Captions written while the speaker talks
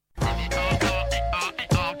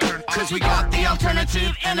we got the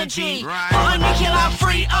alternative energy. Right.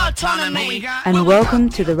 Nuclear-free autonomy. And welcome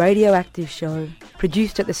to the Radioactive Show,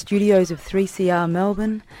 produced at the studios of 3CR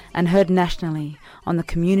Melbourne and heard nationally on the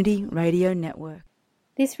Community Radio Network.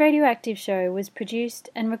 This Radioactive Show was produced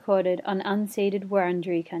and recorded on unceded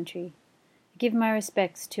Wurundjeri country. I give my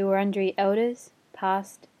respects to Wurundjeri elders,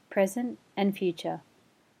 past, present and future.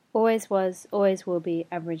 Always was, always will be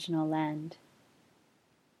Aboriginal land.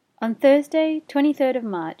 On Thursday, 23rd of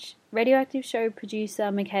March, Radioactive Show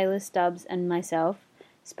producer Michaela Stubbs and myself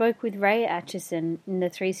spoke with Ray Acheson in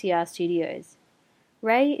the 3CR studios.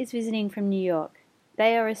 Ray is visiting from New York.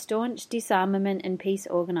 They are a staunch disarmament and peace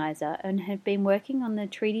organiser and have been working on the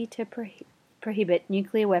treaty to prohibit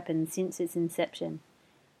nuclear weapons since its inception.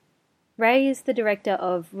 Ray is the director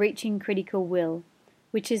of Reaching Critical Will,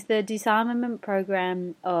 which is the disarmament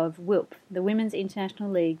program of WILP, the Women's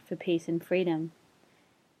International League for Peace and Freedom.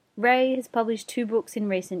 Ray has published 2 books in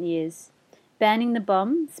recent years, Banning the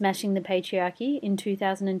Bomb, Smashing the Patriarchy in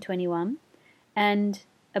 2021, and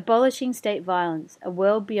Abolishing State Violence, A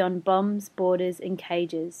World Beyond Bombs, Borders and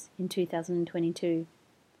Cages in 2022.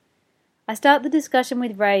 I start the discussion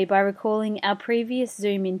with Ray by recalling our previous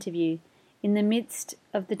Zoom interview in the midst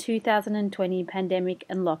of the 2020 pandemic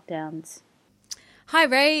and lockdowns. Hi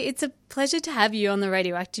Ray, it's a pleasure to have you on the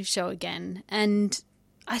Radioactive Show again, and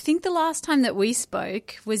I think the last time that we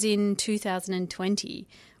spoke was in 2020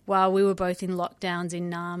 while we were both in lockdowns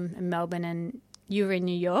in Naarm and Melbourne and you were in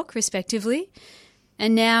New York respectively.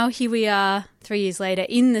 And now here we are 3 years later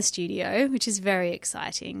in the studio, which is very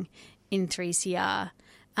exciting, in 3CR.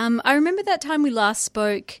 I remember that time we last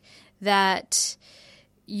spoke that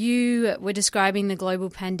you were describing the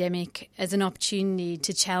global pandemic as an opportunity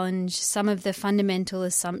to challenge some of the fundamental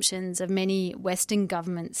assumptions of many Western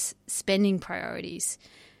governments' spending priorities,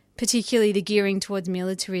 particularly the gearing towards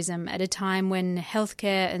militarism at a time when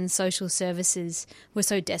healthcare and social services were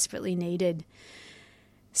so desperately needed.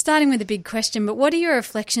 Starting with a big question, but what are your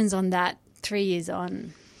reflections on that 3 years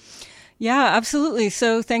on? Yeah, absolutely.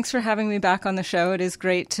 So thanks for having me back on the show. It is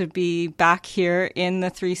great to be back here in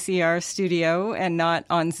the 3CR studio and not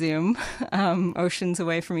on Zoom, oceans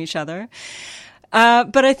away from each other.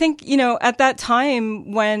 But I think, at that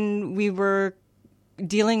time when we were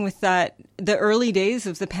dealing with the early days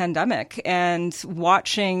of the pandemic and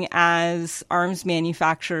watching as arms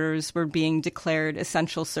manufacturers were being declared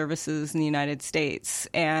essential services in the United States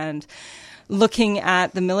and looking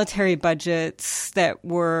at the military budgets that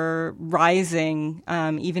were rising,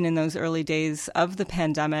 even in those early days of the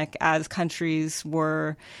pandemic, as countries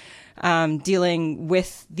were dealing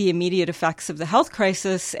with the immediate effects of the health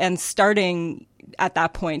crisis and starting at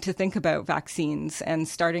that point to think about vaccines and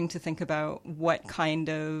starting to think about what kind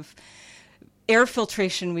of air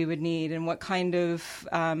filtration we would need and what kind of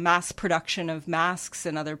mass production of masks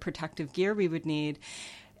and other protective gear we would need.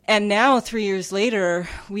 And now, 3 years later,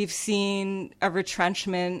 we've seen a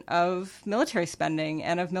retrenchment of military spending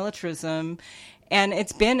and of militarism, and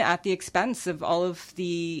it's been at the expense of all of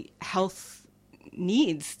the health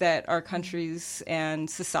needs that our countries and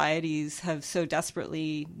societies have so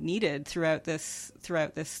desperately needed throughout this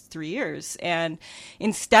 3 years. And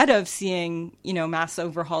instead of seeing, mass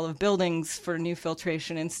overhaul of buildings for new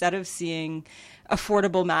filtration, instead of seeing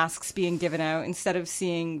affordable masks being given out, instead of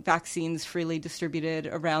seeing vaccines freely distributed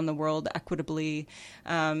around the world equitably,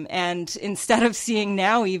 and instead of seeing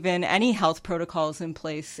now even any health protocols in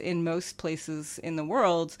place in most places in the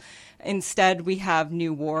world, instead we have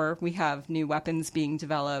new war, we have new weapons being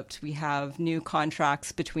developed, we have new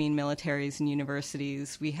contracts between militaries and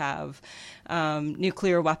universities, we have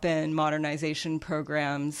nuclear weapon modernization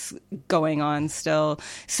programs going on still.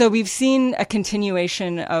 So we've seen a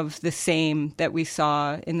continuation of the same that we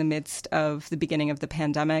saw in the midst of the beginning of the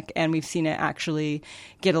pandemic, and we've seen it actually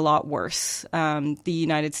get a lot worse. The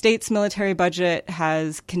United States military budget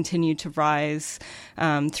has continued to rise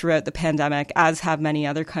throughout the pandemic, as have many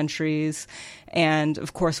other countries. And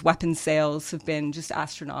of course, weapons sales have been just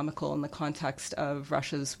astronomical in the context of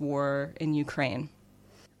Russia's war in Ukraine.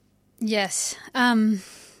 Yes.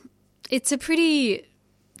 It's a pretty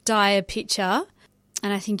dire picture,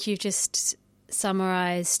 and I think you've just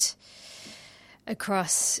summarised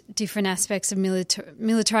across different aspects of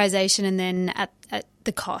militarisation and then at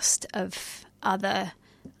the cost of other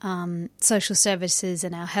social services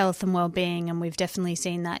and our health and well-being, and we've definitely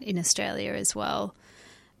seen that in Australia as well.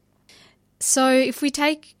 So if we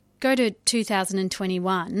go to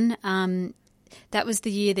 2021, that was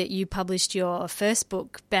the year that you published your first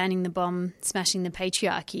book, Banning the Bomb, Smashing the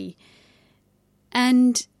Patriarchy.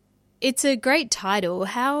 And it's a great title.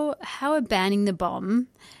 How are banning the bomb,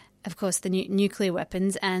 of course the nuclear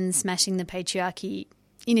weapons, and smashing the patriarchy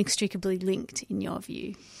inextricably linked in your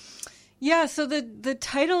view? Yeah, so the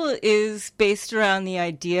title is based around the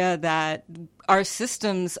idea that our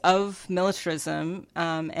systems of militarism,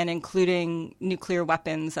 and including nuclear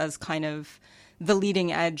weapons as kind of the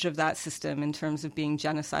leading edge of that system in terms of being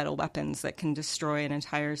genocidal weapons that can destroy an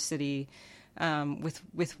entire city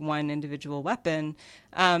with one individual weapon,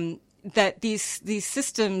 that these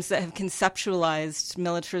systems that have conceptualized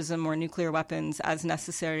militarism or nuclear weapons as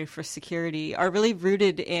necessary for security are really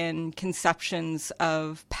rooted in conceptions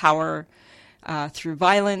of power through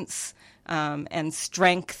violence and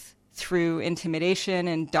strength through intimidation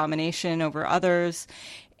and domination over others.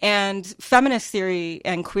 And feminist theory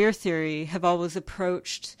and queer theory have always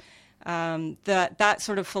approached that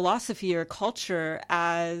sort of philosophy or culture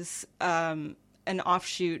as an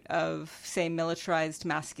offshoot of, say, militarized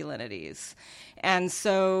masculinities. And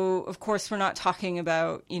so, of course, we're not talking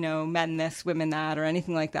about, men this, women that, or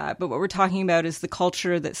anything like that. But what we're talking about is the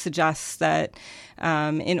culture that suggests that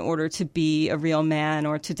in order to be a real man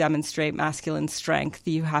or to demonstrate masculine strength,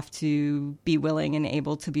 you have to be willing and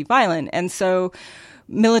able to be violent. And so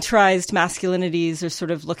militarized masculinities are sort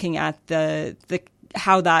of looking at the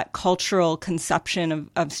how that cultural conception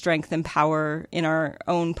of strength and power in our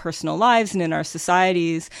own personal lives and in our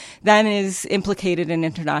societies then is implicated in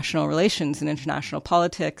international relations and international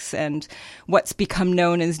politics and what's become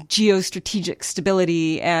known as geostrategic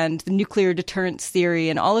stability and the nuclear deterrence theory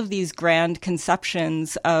and all of these grand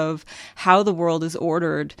conceptions of how the world is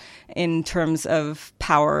ordered in terms of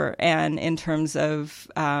power and in terms of,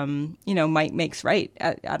 might makes right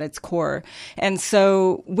at its core. And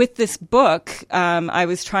so with this book, I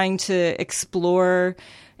was trying to explore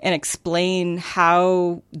and explain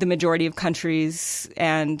how the majority of countries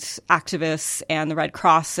and activists and the Red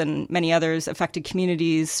Cross and many others, affected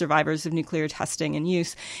communities, survivors of nuclear testing and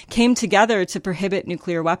use, came together to prohibit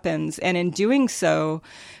nuclear weapons. And in doing so,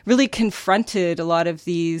 really confronted a lot of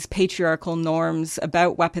these patriarchal norms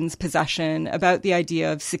about weapons possession, about the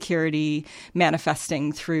idea of security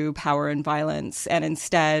manifesting through power and violence, and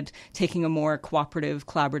instead taking a more cooperative,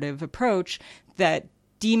 collaborative approach that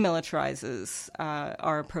demilitarizes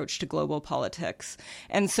our approach to global politics.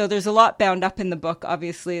 And so there's a lot bound up in the book.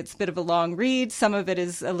 Obviously, it's a bit of a long read. Some of it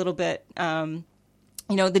is a little bit, the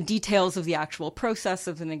details of the actual process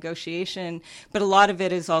of the negotiation, but a lot of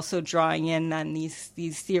it is also drawing in then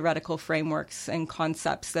these theoretical frameworks and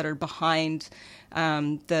concepts that are behind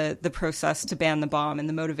the process to ban the bomb and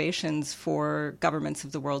the motivations for governments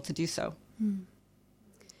of the world to do so. Mm.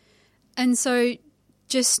 And so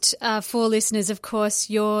just for listeners, of course,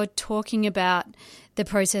 you're talking about the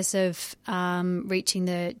process of reaching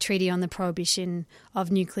the Treaty on the Prohibition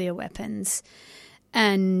of Nuclear Weapons,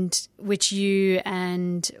 and which you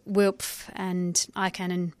and WILPF and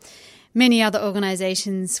ICANN and many other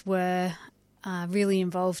organisations were really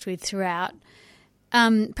involved with throughout.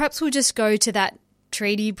 Perhaps we'll just go to that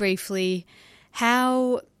treaty briefly.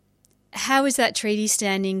 How is that treaty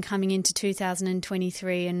standing coming into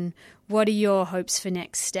 2023, and what are your hopes for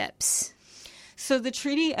next steps? So the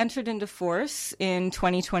treaty entered into force in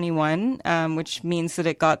 2021, which means that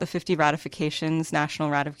it got the 50 national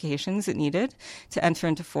ratifications it needed to enter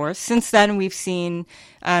into force. Since then, we've seen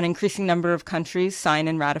an increasing number of countries sign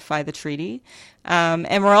and ratify the treaty.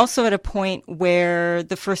 And we're also at a point where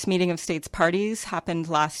the first meeting of states parties happened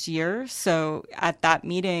last year. So at that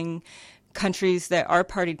meeting, countries that are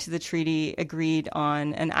party to the treaty agreed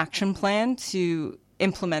on an action plan to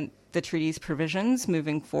implement the treaty's provisions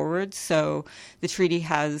moving forward. So the treaty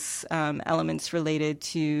has elements related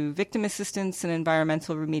to victim assistance and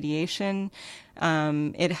environmental remediation.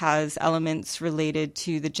 It has elements related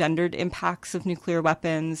to the gendered impacts of nuclear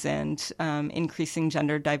weapons and increasing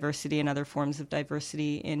gender diversity and other forms of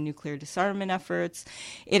diversity in nuclear disarmament efforts.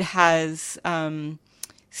 It has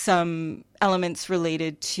some elements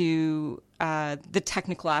related to the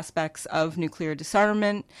technical aspects of nuclear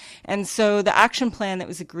disarmament. And so the action plan that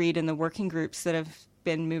was agreed in the working groups that have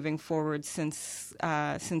been moving forward since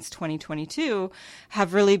 2022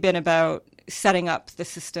 have really been about setting up the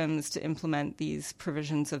systems to implement these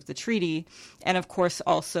provisions of the treaty, and of course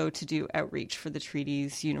also to do outreach for the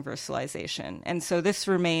treaty's universalization. And so this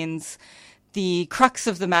remains the crux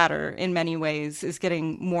of the matter in many ways, is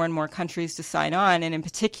getting more and more countries to sign on, and in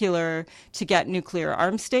particular to get nuclear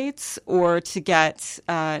armed states or to get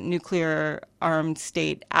nuclear armed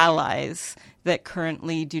state allies that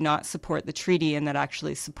currently do not support the treaty and that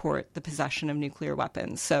actually support the possession of nuclear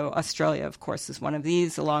weapons. So Australia, of course, is one of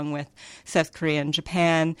these, along with South Korea and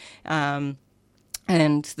Japan,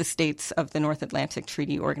 and the states of the North Atlantic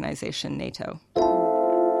Treaty Organization, NATO.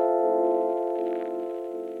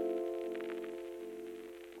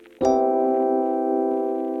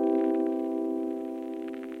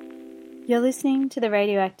 You're listening to The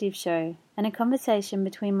Radioactive Show and a conversation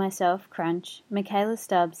between myself, Crunch, Michaela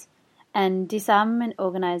Stubbs, and disarmament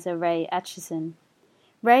organiser Ray Acheson.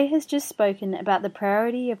 Ray has just spoken about the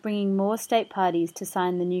priority of bringing more state parties to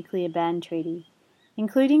sign the nuclear ban treaty,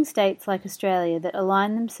 including states like Australia that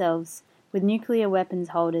align themselves with nuclear weapons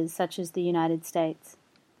holders such as the United States.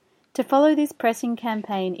 To follow this pressing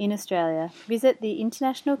campaign in Australia, visit the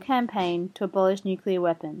International Campaign to Abolish Nuclear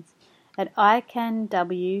Weapons at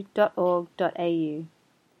icanw.org.au.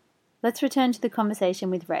 Let's return to the conversation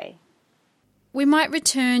with Ray. We might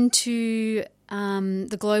return to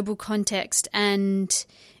the global context, and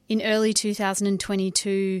in early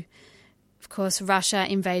 2022, of course, Russia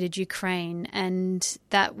invaded Ukraine, and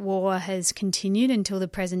that war has continued until the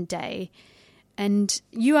present day. And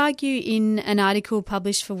you argue in an article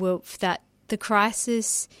published for WILF that the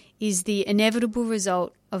crisis is the inevitable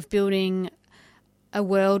result of building a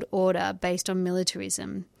world order based on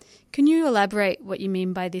militarism. Can you elaborate what you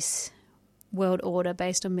mean by this world order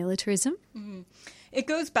based on militarism? Mm-hmm. It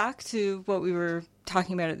goes back to what we were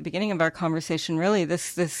talking about at the beginning of our conversation, really,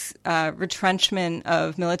 this retrenchment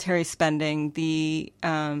of military spending, the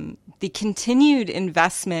continued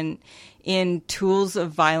investment in tools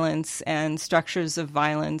of violence and structures of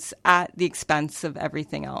violence at the expense of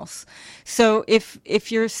everything else. So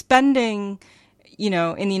if you're spending,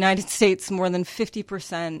 in the United States, more than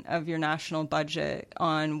 50% of your national budget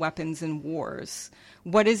on weapons and wars,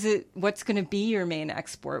 what's going to be your main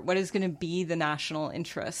export? What is going to be the national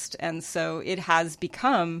interest? And so it has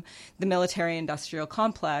become the military-industrial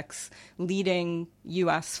complex leading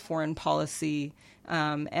U.S. foreign policy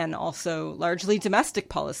and also largely domestic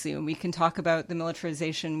policy. And we can talk about the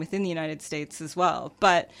militarization within the United States as well.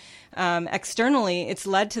 But externally, it's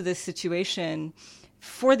led to this situation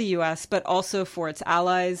for the U.S., but also for its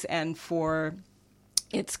allies and for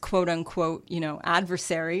its quote-unquote,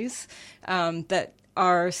 adversaries that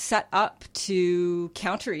are set up to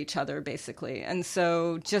counter each other, basically. And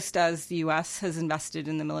so just as the U.S. has invested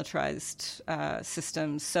in the militarized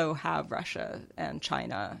system, so have Russia and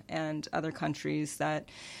China and other countries that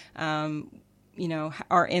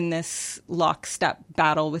are in this lockstep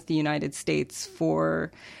battle with the United States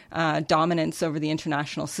for dominance over the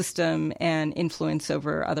international system and influence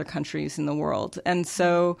over other countries in the world. And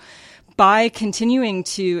so by continuing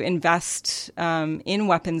to invest in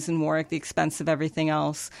weapons and war at the expense of everything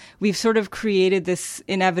else, we've sort of created this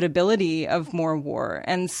inevitability of more war.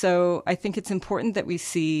 And so I think it's important that we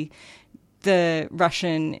see the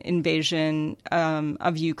Russian invasion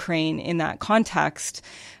of Ukraine in that context,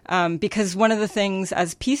 because one of the things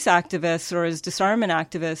as peace activists or as disarmament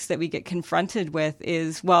activists that we get confronted with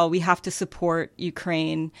is, well, we have to support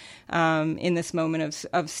Ukraine in this moment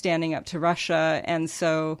of standing up to Russia. And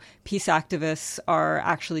so peace activists are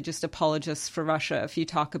actually just apologists for Russia. If you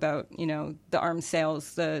talk about, the arms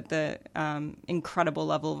sales, the incredible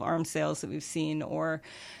level of arms sales that we've seen, or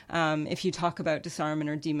if you talk about disarmament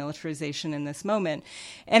or demilitarization in this moment.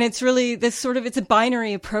 And it's really this it's a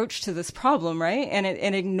binary approach to this problem, right? And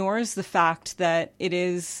it ignores the fact that it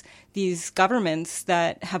is these governments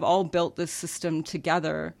that have all built this system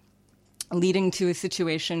together, leading to a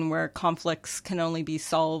situation where conflicts can only be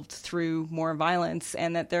solved through more violence,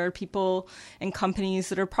 and that there are people and companies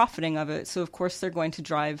that are profiting of it. So, of course, they're going to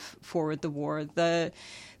drive forward the war.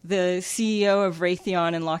 The CEO of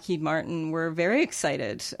Raytheon and Lockheed Martin were very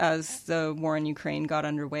excited as the war in Ukraine got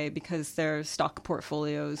underway because their stock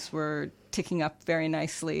portfolios were ticking up very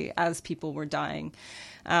nicely as people were dying.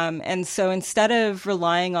 And so instead of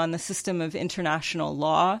relying on the system of international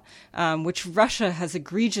law, which Russia has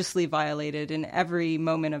egregiously violated in every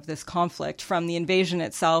moment of this conflict, from the invasion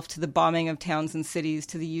itself to the bombing of towns and cities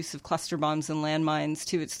to the use of cluster bombs and landmines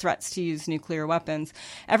to its threats to use nuclear weapons,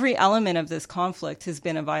 every element of this conflict has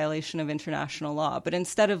been a violation of international law. But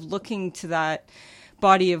instead of looking to that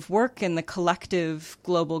body of work and the collective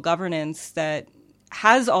global governance that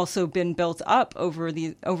has also been built up over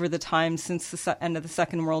the time since the end of the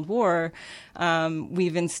Second World War,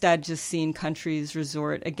 we've instead just seen countries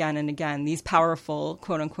resort again and again, these powerful,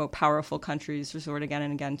 quote-unquote powerful countries resort again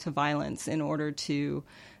and again to violence in order to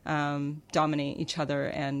dominate each other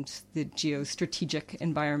and the geostrategic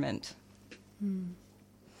environment.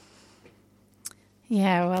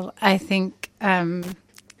 Yeah, well, I think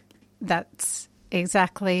that's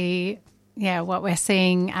exactly what we're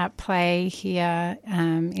seeing at play here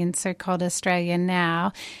in so-called Australia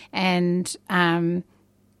now. And, you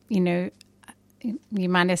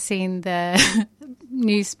might have seen the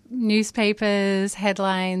newspapers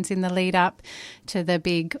headlines in the lead up to the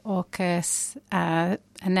big Aukus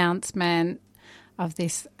announcement of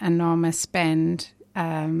this enormous spend.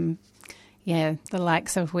 the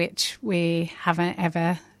likes of which we haven't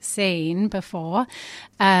ever seen before,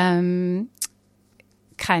 kind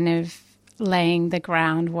of laying the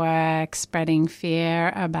groundwork, spreading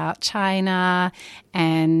fear about China,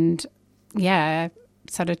 and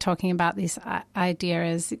sort of talking about this idea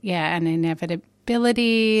as an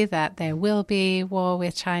inevitability that there will be war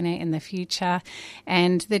with China in the future.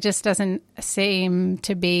 And there just doesn't seem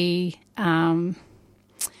to be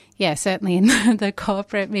certainly in the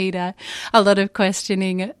corporate media, a lot of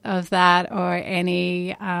questioning of that or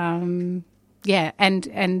any and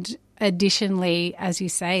additionally, as you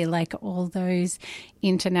say, like all those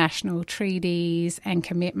international treaties and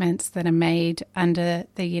commitments that are made under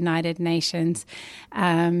the United Nations,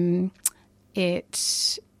 they'll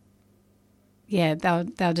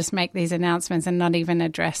just make these announcements and not even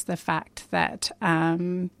address the fact that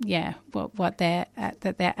that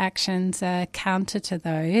their actions are counter to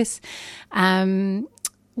those.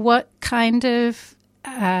 What kind of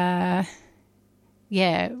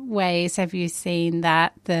ways have you seen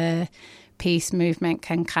that the peace movement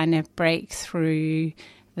can kind of break through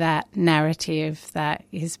that narrative that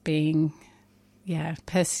is being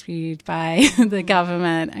pursued by the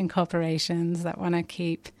government and corporations that want to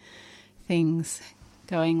keep things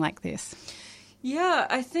going like this? Yeah,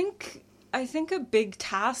 I think a big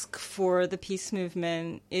task for the peace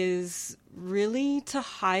movement is really to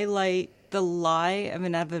highlight the lie of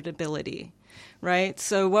inevitability, right?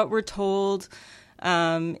 So what we're told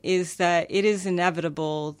is that it is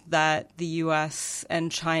inevitable that the U.S.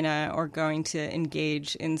 and China are going to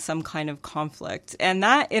engage in some kind of conflict. And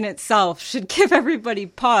that in itself should give everybody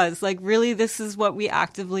pause. Like, really, this is what we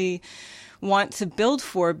actively want to build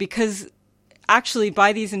for, because actually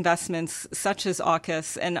by these investments, such as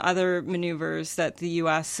Aukus and other maneuvers that the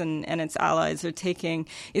U.S. and its allies are taking,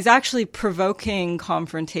 is actually provoking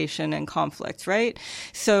confrontation and conflict, right?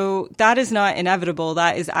 So that is not inevitable.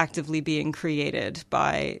 That is actively being created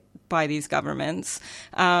by these governments.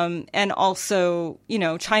 And also,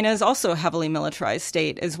 China is also a heavily militarized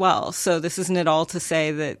state as well. So this isn't at all to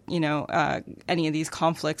say that, any of these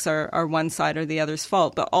conflicts are one side or the other's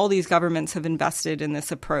fault. But all these governments have invested in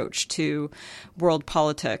this approach to world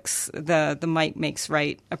politics, the might makes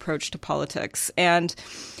right approach to politics. And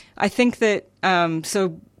I think that,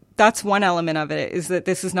 so that's one element of it, is that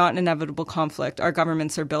this is not an inevitable conflict. Our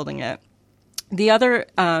governments are building it. The other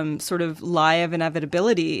sort of lie of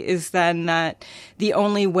inevitability is then that the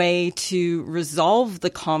only way to resolve the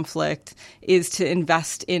conflict is to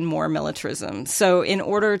invest in more militarism. So in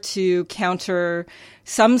order to counter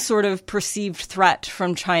some sort of perceived threat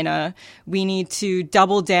from China, we need to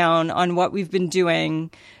double down on what we've been doing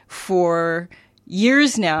for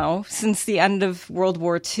years now, since the end of World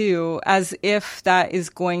War II, as if that is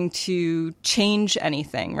going to change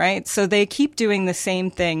anything, right? So they keep doing the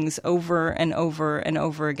same things over and over and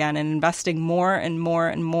over again and investing more and more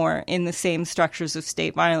and more in the same structures of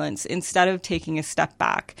state violence, instead of taking a step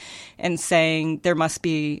back and saying there must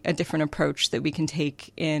be a different approach that we can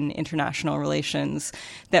take in international relations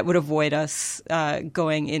that would avoid us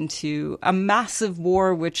going into a massive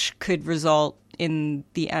war which could result in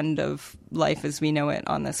the end of life as we know it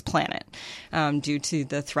on this planet, due to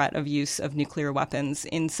the threat of use of nuclear weapons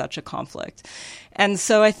in such a conflict. And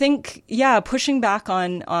so I think, pushing back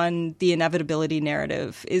on the inevitability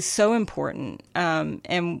narrative is so important.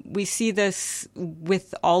 And we see this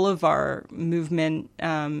with all of our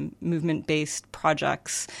movement-based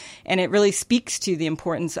projects. And it really speaks to the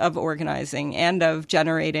importance of organizing and of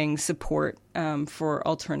generating support for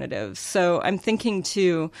alternatives. So I'm thinking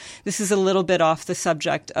too, this is a little bit off the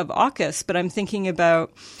subject of Aukus, but I'm thinking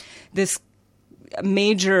about this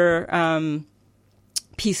major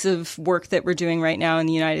piece of work that we're doing right now in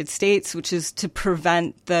the United States, which is to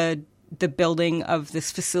prevent the building of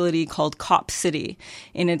this facility called Cop City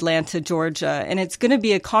in Atlanta, Georgia. And it's going to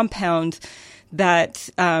be a compound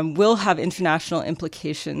that will have international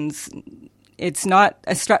implications. It's not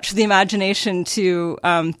a stretch of the imagination to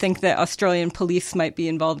think that Australian police might be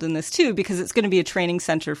involved in this too, because it's going to be a training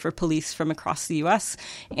center for police from across the U.S.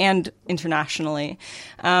 and internationally.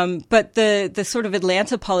 But the sort of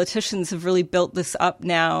Atlanta politicians have really built this up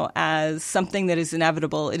now as something that is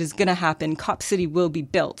inevitable. It is going to happen. Cop City will be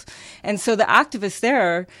built. And so the activists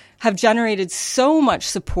there have generated so much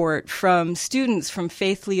support from students, from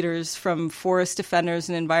faith leaders, from forest defenders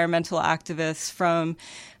and environmental activists, from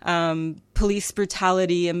police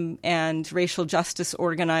brutality and racial justice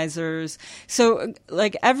organizers. So,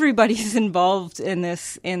 like, everybody's involved in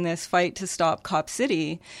this fight to stop Cop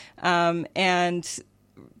City, and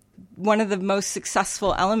one of the most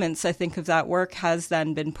successful elements, I think, of that work has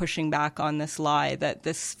then been pushing back on this lie that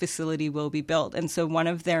this facility will be built. And so one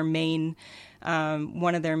of their main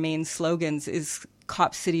slogans is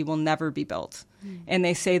Cop City will never be built. And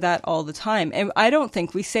they say that all the time. And I don't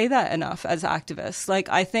think we say that enough as activists. Like,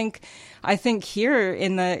 I think here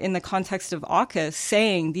in the context of Aukus,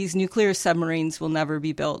 saying these nuclear submarines will never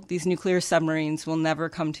be built, these nuclear submarines will never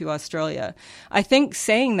come to Australia. I think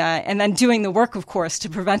saying that and then doing the work, of course, to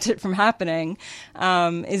prevent it from happening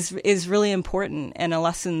is really important, and a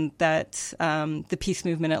lesson that the peace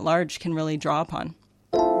movement at large can really draw upon.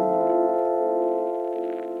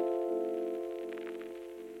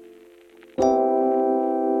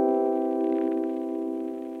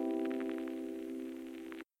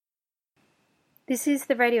 This is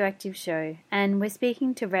The Radioactive Show, and we're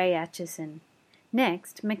speaking to Ray Acheson.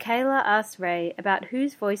 Next, Michaela asks Ray about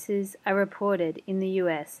whose voices are reported in the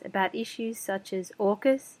US about issues such as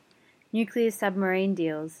Aukus, nuclear submarine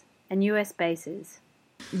deals, and US bases.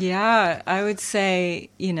 Yeah, I would say,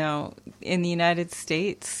 in the United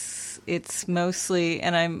States, it's mostly,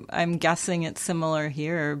 and I'm guessing it's similar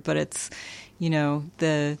here, but it's,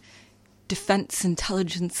 the defense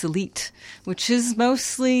intelligence elite, which is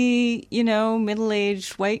mostly,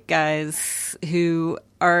 middle-aged white guys who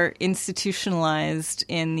are institutionalized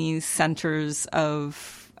in these centers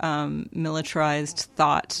of militarized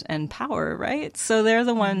thought and power, right? So they're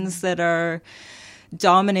the ones that are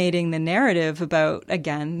dominating the narrative about,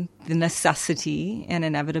 again, the necessity and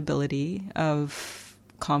inevitability of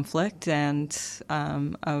conflict and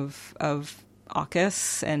of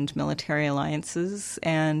AUKUS and military alliances.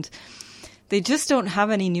 And they just don't have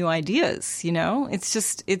any new ideas,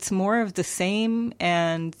 It's more of the same,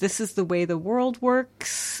 and this is the way the world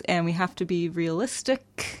works, and we have to be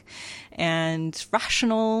realistic and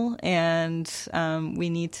rational, and we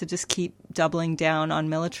need to just keep doubling down on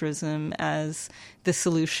militarism as the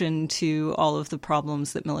solution to all of the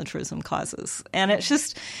problems that militarism causes. And it's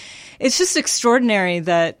just extraordinary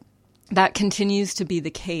that continues to be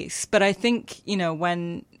the case. But I think,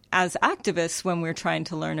 as activists, when we're trying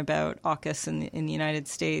to learn about AUKUS in the United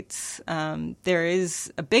States, there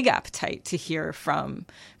is a big appetite to hear from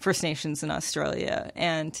First Nations in Australia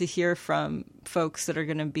and to hear from folks that are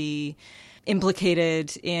going to be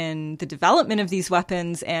implicated in the development of these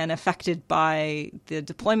weapons and affected by the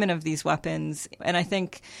deployment of these weapons. And I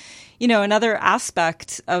think, another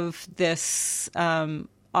aspect of this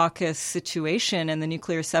AUKUS situation and the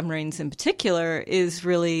nuclear submarines in particular is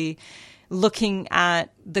really looking at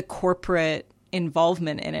the corporate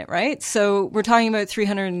involvement in it, right? So we're talking about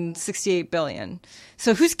 $368 billion.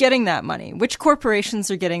 So who's getting that money? Which corporations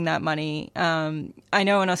are getting that money? I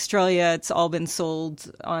know in Australia it's all been sold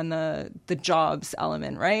on the jobs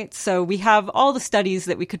element, right? So we have all the studies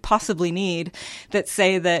that we could possibly need that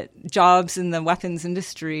say that jobs in the weapons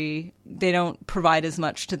industry, they don't provide as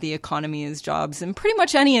much to the economy as jobs in pretty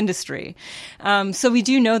much any industry. So we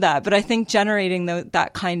do know that, but I think generating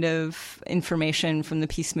that kind of information from the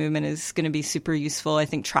peace movement is going to be super useful. I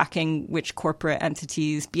think tracking which corporate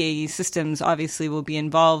entities, BAE Systems obviously will be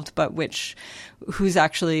involved, but who's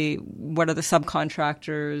actually, what are the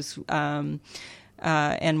subcontractors,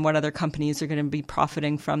 and what other companies are going to be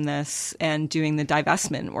profiting from this, and doing the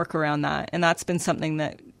divestment work around that. And that's been something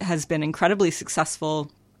that has been incredibly successful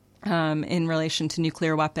in relation to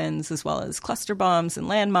nuclear weapons, as well as cluster bombs and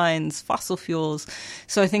landmines, fossil fuels.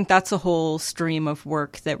 So I think that's a whole stream of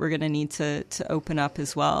work that we're going to need to open up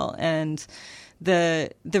as well. And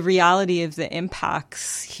the reality of the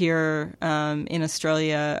impacts here in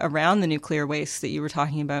Australia around the nuclear waste that you were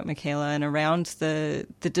talking about, Michaela, and around the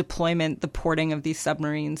deployment, the porting of these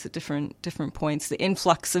submarines at different points, the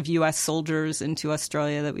influx of U.S. soldiers into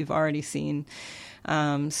Australia that we've already seen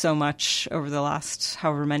so much over the last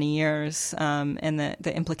however many years, and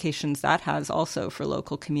the implications that has also for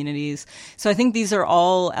local communities. So I think these are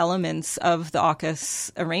all elements of the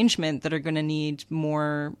AUKUS arrangement that are going to need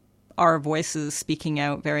more our voices speaking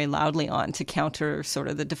out very loudly on to counter sort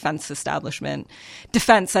of the defense establishment.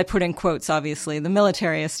 Defense, I put in quotes, obviously, the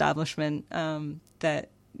military establishment that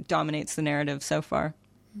dominates the narrative so far.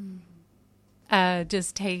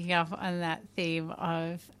 Just taking off on that theme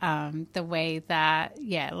of the way that,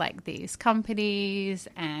 like these companies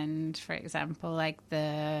and, for example, like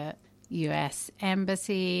the U.S.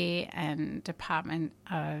 Embassy and Department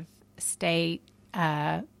of State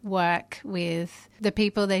work with the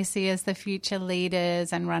people they see as the future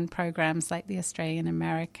leaders and run programs like the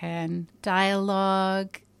Australian-American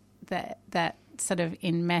dialogue that sort of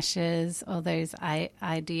enmeshes all those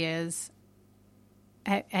ideas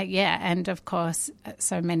and of course,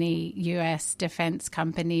 so many US defense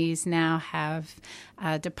companies now have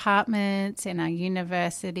departments in our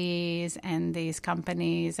universities, and these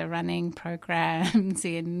companies are running programs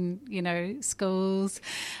in, schools.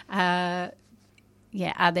 Are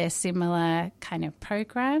there similar kind of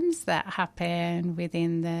programs that happen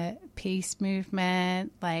within the peace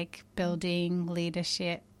movement, like building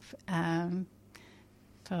leadership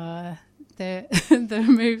for the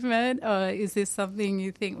movement, or is this something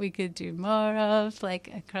you think we could do more of, like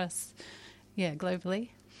across, globally?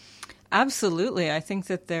 Absolutely. I think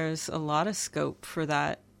that there's a lot of scope for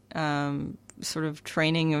that sort of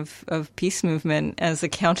training of peace movement as a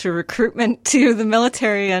counter recruitment to the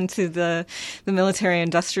military and to the military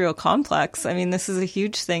industrial complex. I mean, this is a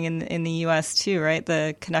huge thing in the US too, right?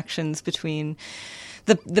 The connections between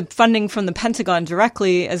the funding from the Pentagon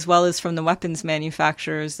directly, as well as from the weapons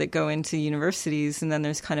manufacturers that go into universities. And then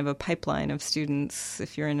there's kind of a pipeline of students,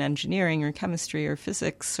 if you're in engineering or chemistry or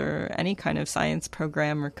physics or any kind of science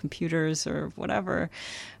program or computers or whatever.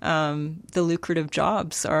 The lucrative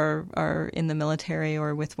jobs are in the military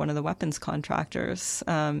or with one of the weapons contractors.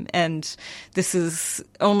 And this is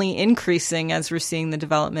only increasing as we're seeing the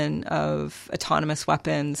development of autonomous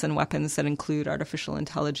weapons and weapons that include artificial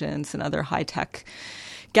intelligence and other high-tech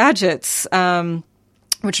gadgets,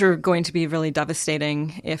 which are going to be really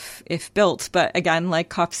devastating if built. But again, like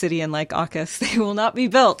Cop City and like Aukus, they will not be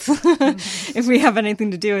built if we have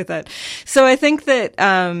anything to do with it. So I think that,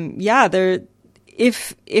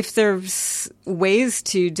 if there's ways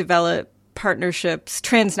to develop partnerships,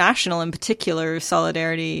 transnational in particular,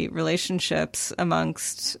 solidarity relationships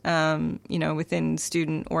amongst, within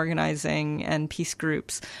student organizing and peace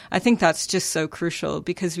groups. I think that's just so crucial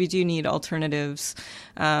because we do need alternatives,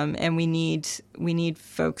 and we need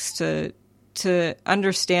folks to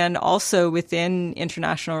understand also within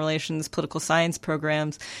international relations, political science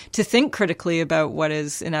programs, to think critically about what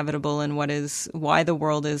is inevitable and why the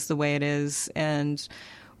world is the way it is, and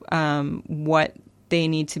what they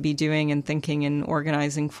need to be doing and thinking and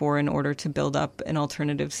organizing for in order to build up an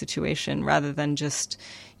alternative situation, rather than just,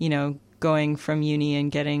 going from uni and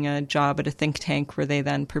getting a job at a think tank where they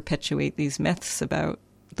then perpetuate these myths about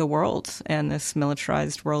the world and this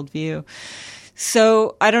militarized worldview.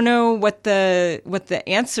 So I don't know what the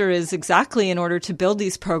answer is exactly in order to build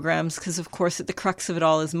these programs, because of course at the crux of it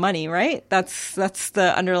all is money, right? That's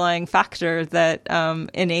the underlying factor that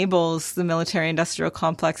enables the military-industrial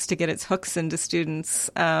complex to get its hooks into students.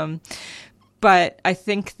 But I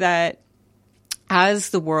think that as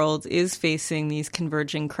the world is facing these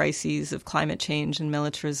converging crises of climate change and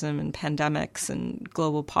militarism and pandemics and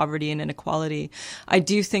global poverty and inequality, I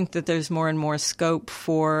do think that there's more and more scope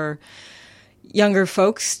for younger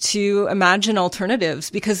folks to imagine alternatives,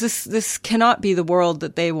 because this cannot be the world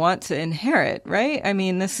that they want to inherit, right? I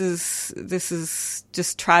mean, this is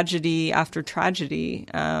just tragedy after tragedy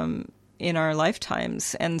in our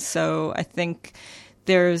lifetimes, and so I think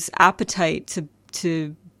there's appetite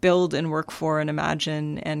to build and work for and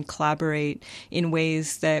imagine and collaborate in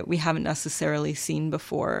ways that we haven't necessarily seen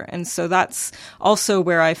before. And so that's also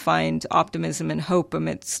where I find optimism and hope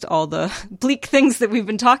amidst all the bleak things that we've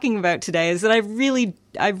been talking about today, is that I really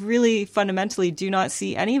fundamentally do not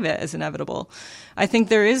see any of it as inevitable. I think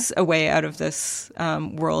there is a way out of this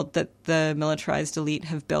world that the militarized elite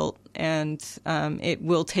have built, and it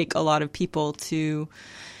will take a lot of people to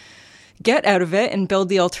get out of it and build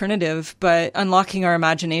the alternative, but unlocking our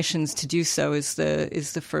imaginations to do so is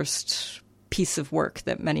the first piece of work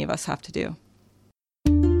that many of us have to do.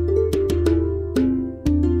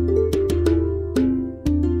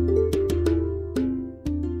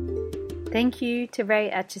 Thank you to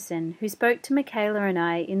Ray Acheson, who spoke to Michaela and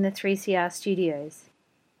I in the 3CR studios.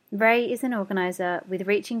 Ray is an organiser with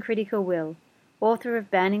Reaching Critical Will, author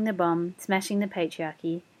of Banning the Bomb, Smashing the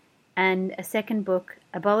Patriarchy, and a second book,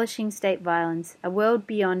 Abolishing State Violence, A World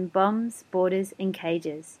Beyond Bombs, Borders and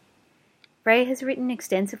Cages. Ray has written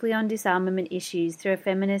extensively on disarmament issues through a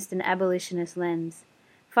feminist and abolitionist lens.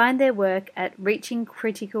 Find their work at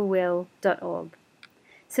reachingcriticalwill.org.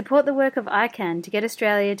 Support the work of ICAN to get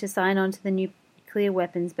Australia to sign on to the Nuclear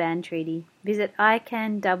Weapons Ban Treaty. Visit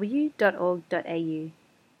icanw.org.au.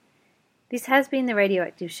 This has been The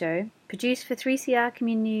Radioactive Show, produced for 3CR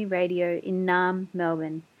Community Radio in Naarm,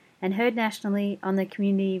 Melbourne, and heard nationally on the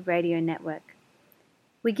Community Radio Network.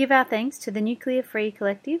 We give our thanks to the Nuclear Free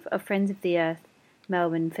Collective of Friends of the Earth,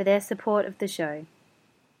 Melbourne, for their support of the show.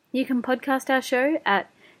 You can podcast our show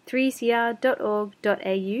at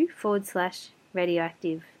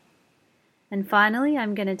 3cr.org.au/radioactive. And finally,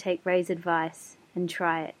 I'm going to take Ray's advice and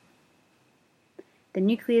try it. The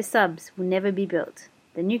nuclear subs will never be built.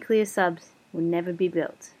 The nuclear subs will never be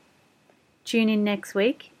built. Tune in next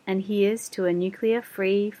week, and here's to a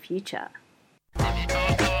nuclear-free future.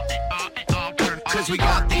 Cause we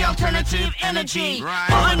got the alternative energy,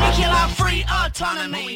 nuclear-free autonomy.